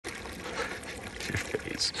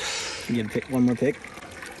Nice. You gonna pick one more pick?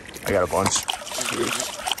 I got a bunch.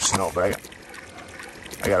 No, but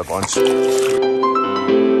I got a bunch.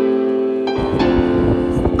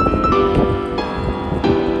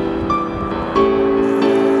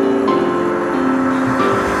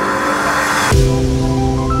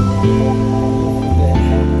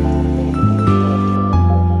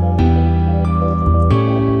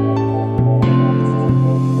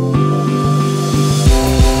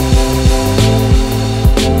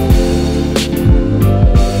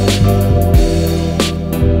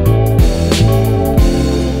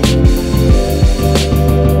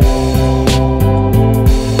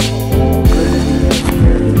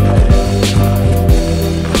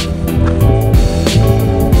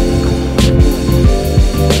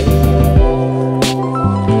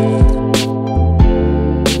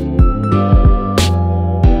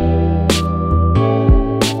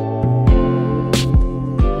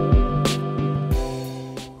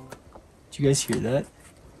 Did you guys hear that?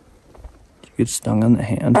 Did you get stung on the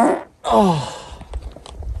hand? Oh.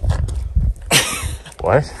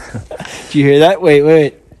 What? Did you hear that?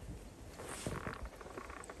 Wait.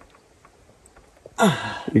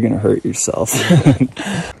 You're gonna hurt yourself.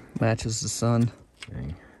 Matches the sun.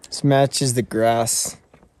 Dang. This matches the grass.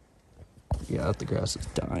 Yeah, the grass is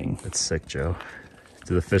dying. That's sick, Joe.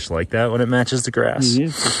 Do the fish like that when it matches the grass? You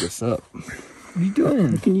need to pick this up. What are you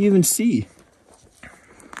doing? How can you even see?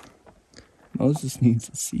 Moses needs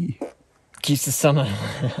to see. Keeps the sun on.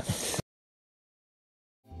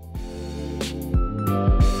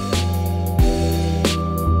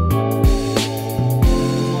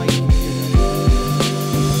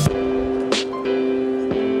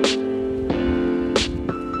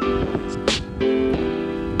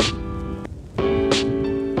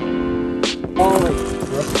 Oh, like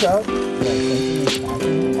brook trout?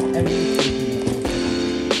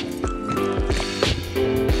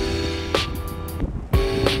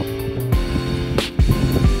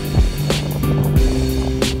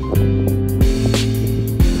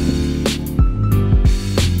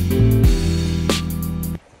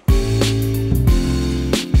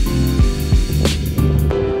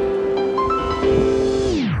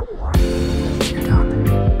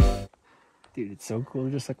 Dude, it's so cool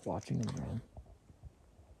just like watching them run.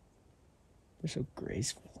 They're so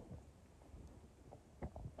graceful. I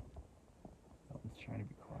was trying to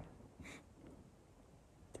be quiet.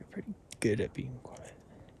 They're pretty good at being quiet.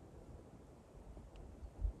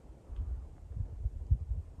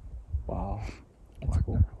 Wow. That's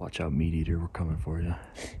cool. Watch out, meat eater. We're coming for you.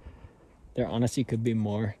 There honestly could be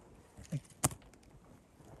more. Like,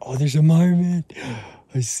 oh, there's a marmot.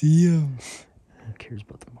 I see him. Who cares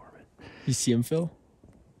about the marmot? You see him, Phil?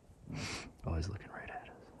 Oh, he's looking right at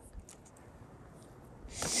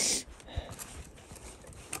us.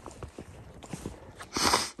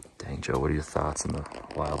 Dang, Joe, what are your thoughts on the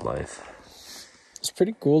wildlife? It's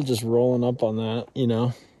pretty cool just rolling up on that, you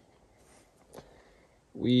know.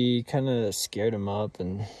 We kind of scared them up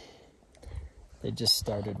and they just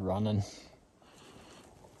started running.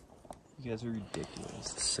 You guys are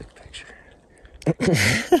ridiculous. It's a sick picture.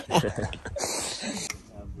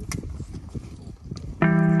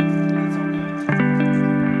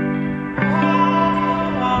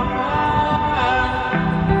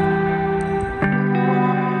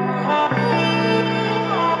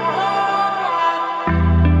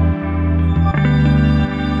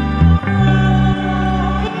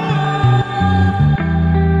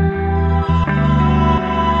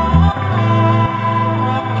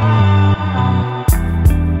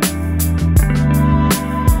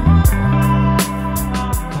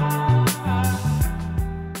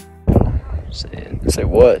 Say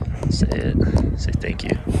what? Say it. Say thank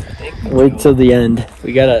you. Wait till the end.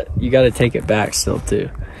 You gotta take it back still too.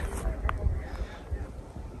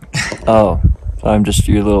 Oh, I'm just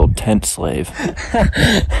your little tent slave.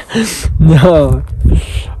 No.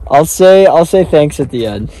 I'll say thanks at the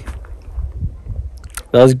end.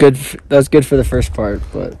 That was good for the first part,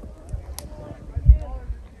 but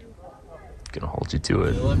Gonna hold you to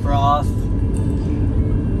it. lip broth.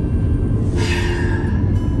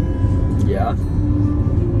 Yeah.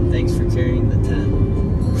 Thanks for carrying the tent.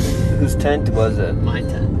 Whose tent was it? My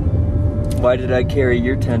tent. Why did I carry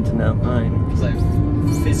your tent and not mine? Because I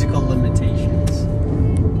have physical limitations.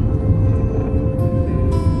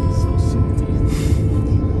 So salty.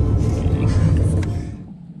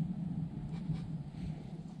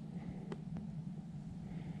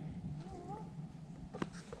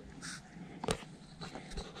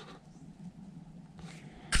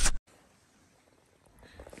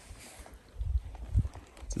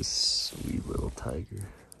 It's a sweet little tiger.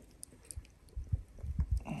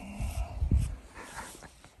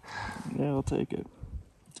 Yeah, I'll take it.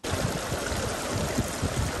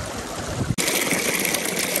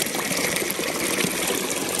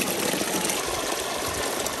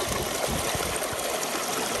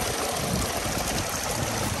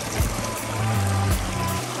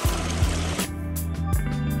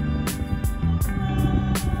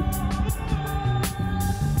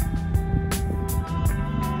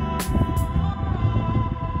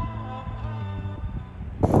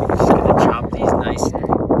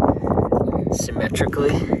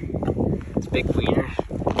 Symmetrically. It's a big wiener.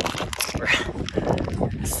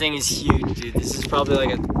 This thing is huge, dude. This is probably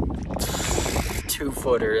like a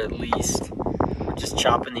 2-footer at least. We're just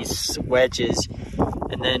chopping these wedges,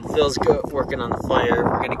 and then Phil's working on the fire.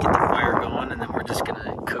 We're gonna get the fire going, and then we're just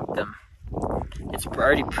gonna cook them. It's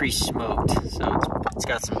already pre-smoked, so it's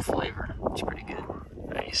got some flavor. It's pretty good.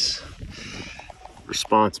 Nice.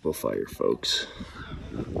 Responsible fire, folks.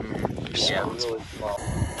 Yeah, really small.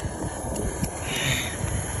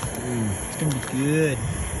 It's gonna be good.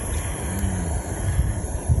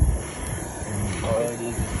 All it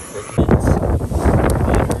is crickets,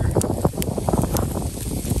 butter.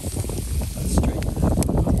 Let's straighten that up.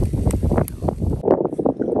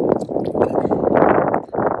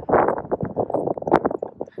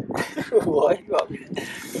 What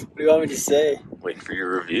do you want me to say? Waiting for your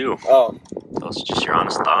review. Oh. Those are just your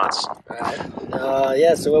honest thoughts. Alright.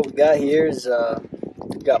 Yeah, so what we got here is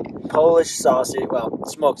we got Polish sausage, well,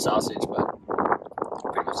 smoked sausage, but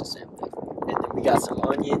pretty much the same thing. And then we got some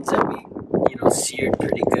onions that we, seared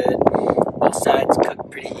pretty good. Both sides cooked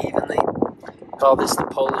pretty evenly. We call this the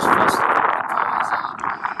Polish festival because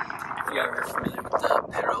if you're ever familiar with the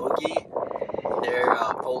pierogi, they're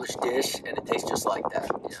a Polish dish, and it tastes just like that.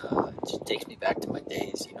 It just takes me back to my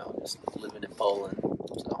days, just living in Poland.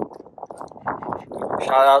 So,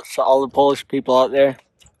 shout out to all the Polish people out there.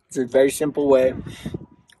 It's a very simple way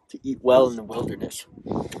to eat well in the wilderness.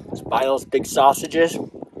 Just buy those big sausages,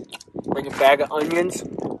 bring a bag of onions,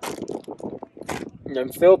 and then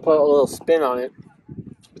Phil put a little spin on it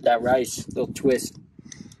with that rice, little twist.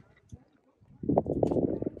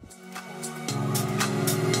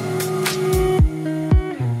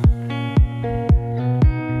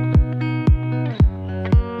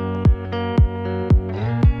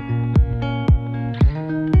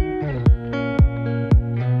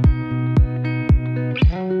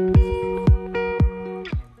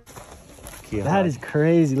 That is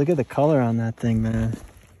crazy. Look at the color on that thing, man.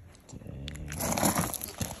 Dang.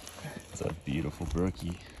 It's a beautiful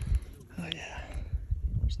brookie. Oh, yeah.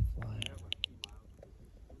 Where's the fly?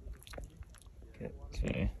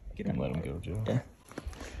 Okay. Get him, let him go, Joe. Yeah.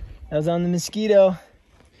 That was on the mosquito.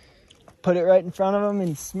 Put it right in front of him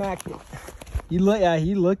and smacked it. He looked at it.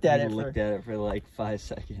 He looked at it for like 5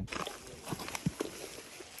 seconds.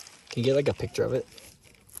 Can you get like a picture of it?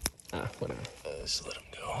 Whatever. Just let him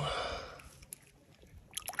go.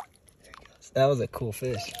 That was a cool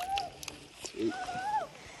fish. Sweet.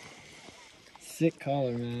 Sick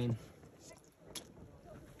color, man.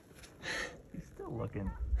 He's still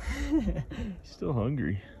looking. He's still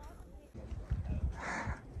hungry.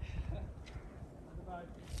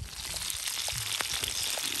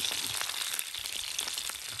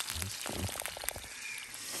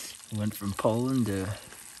 Went from Poland to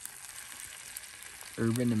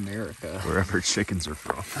urban America. Wherever chickens are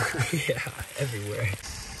from. Yeah, everywhere.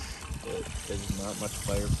 There's not much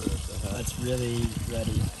fire for us to have. That's really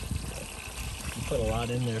ready. You put a lot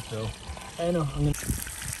in there, Phil. I know.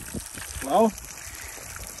 Well,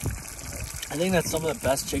 I think that's some of the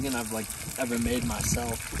best chicken I've ever made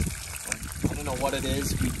myself. I don't know what it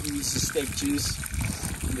is. We use the steak juice,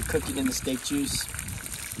 and we cook it in the steak juice,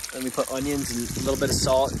 and we put onions and a little bit of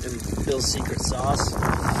salt and Phil's secret sauce.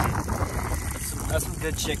 That's some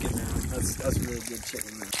good chicken, man. That's really good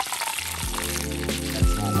chicken, man.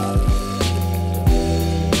 That's not hard.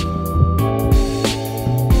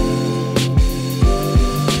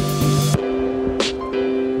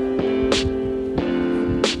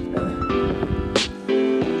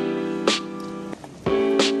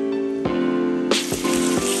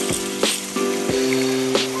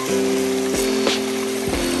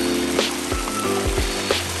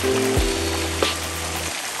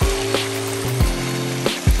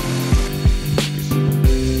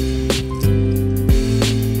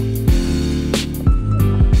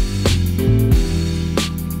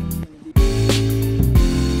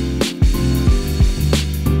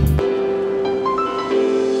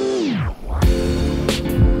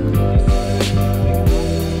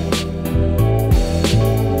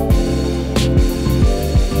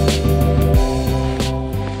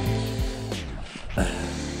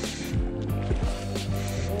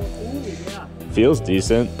 Feels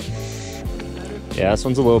decent. Yeah, this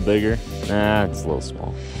one's a little bigger. Nah, it's a little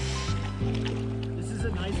small. This is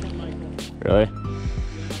a nice one, Michael. Really?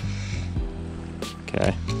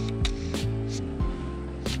 Okay.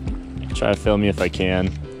 Try to film you if I can.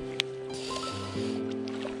 I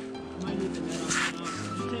might need the net off.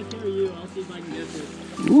 I'll take care of you. I'll see if I can get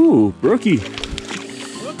this. Ooh, brookie.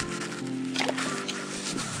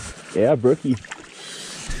 Yeah, brookie.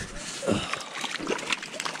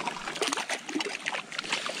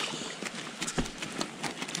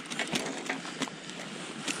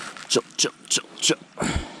 Chill, chill, chill, chill.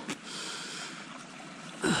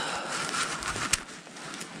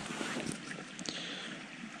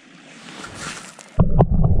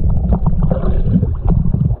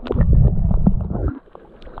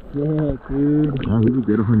 Yeah, dude. Oh, he's a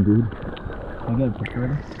good one, dude. I got a picture of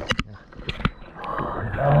him.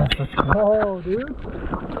 Oh, let's go, dude.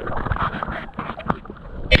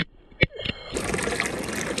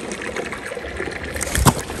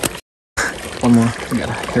 One more. We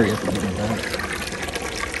gotta hurry up and get him back.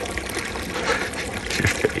 Your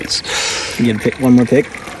face. You get a pick, one more pick?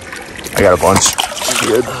 I got a bunch.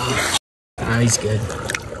 Good. Ah, he's good.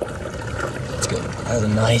 That's good. That was a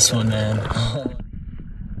nice one, man.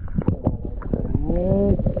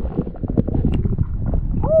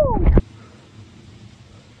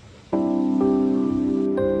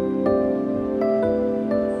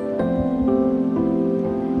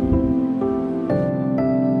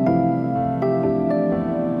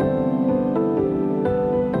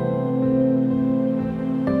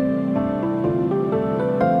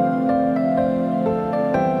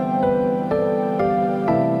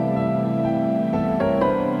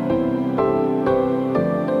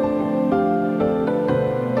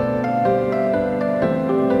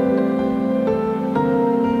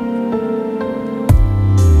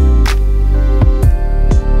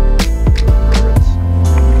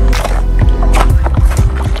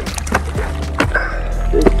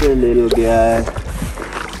 Little guy.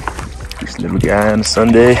 This little guy on a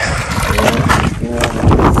Sunday.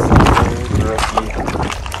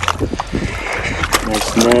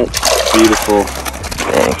 Nice net. Beautiful.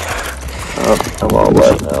 Dang. Oh, I'm all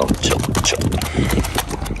wet now. Chill, chill.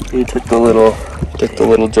 He took the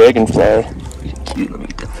little dragonfly. Cute. Let me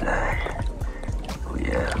get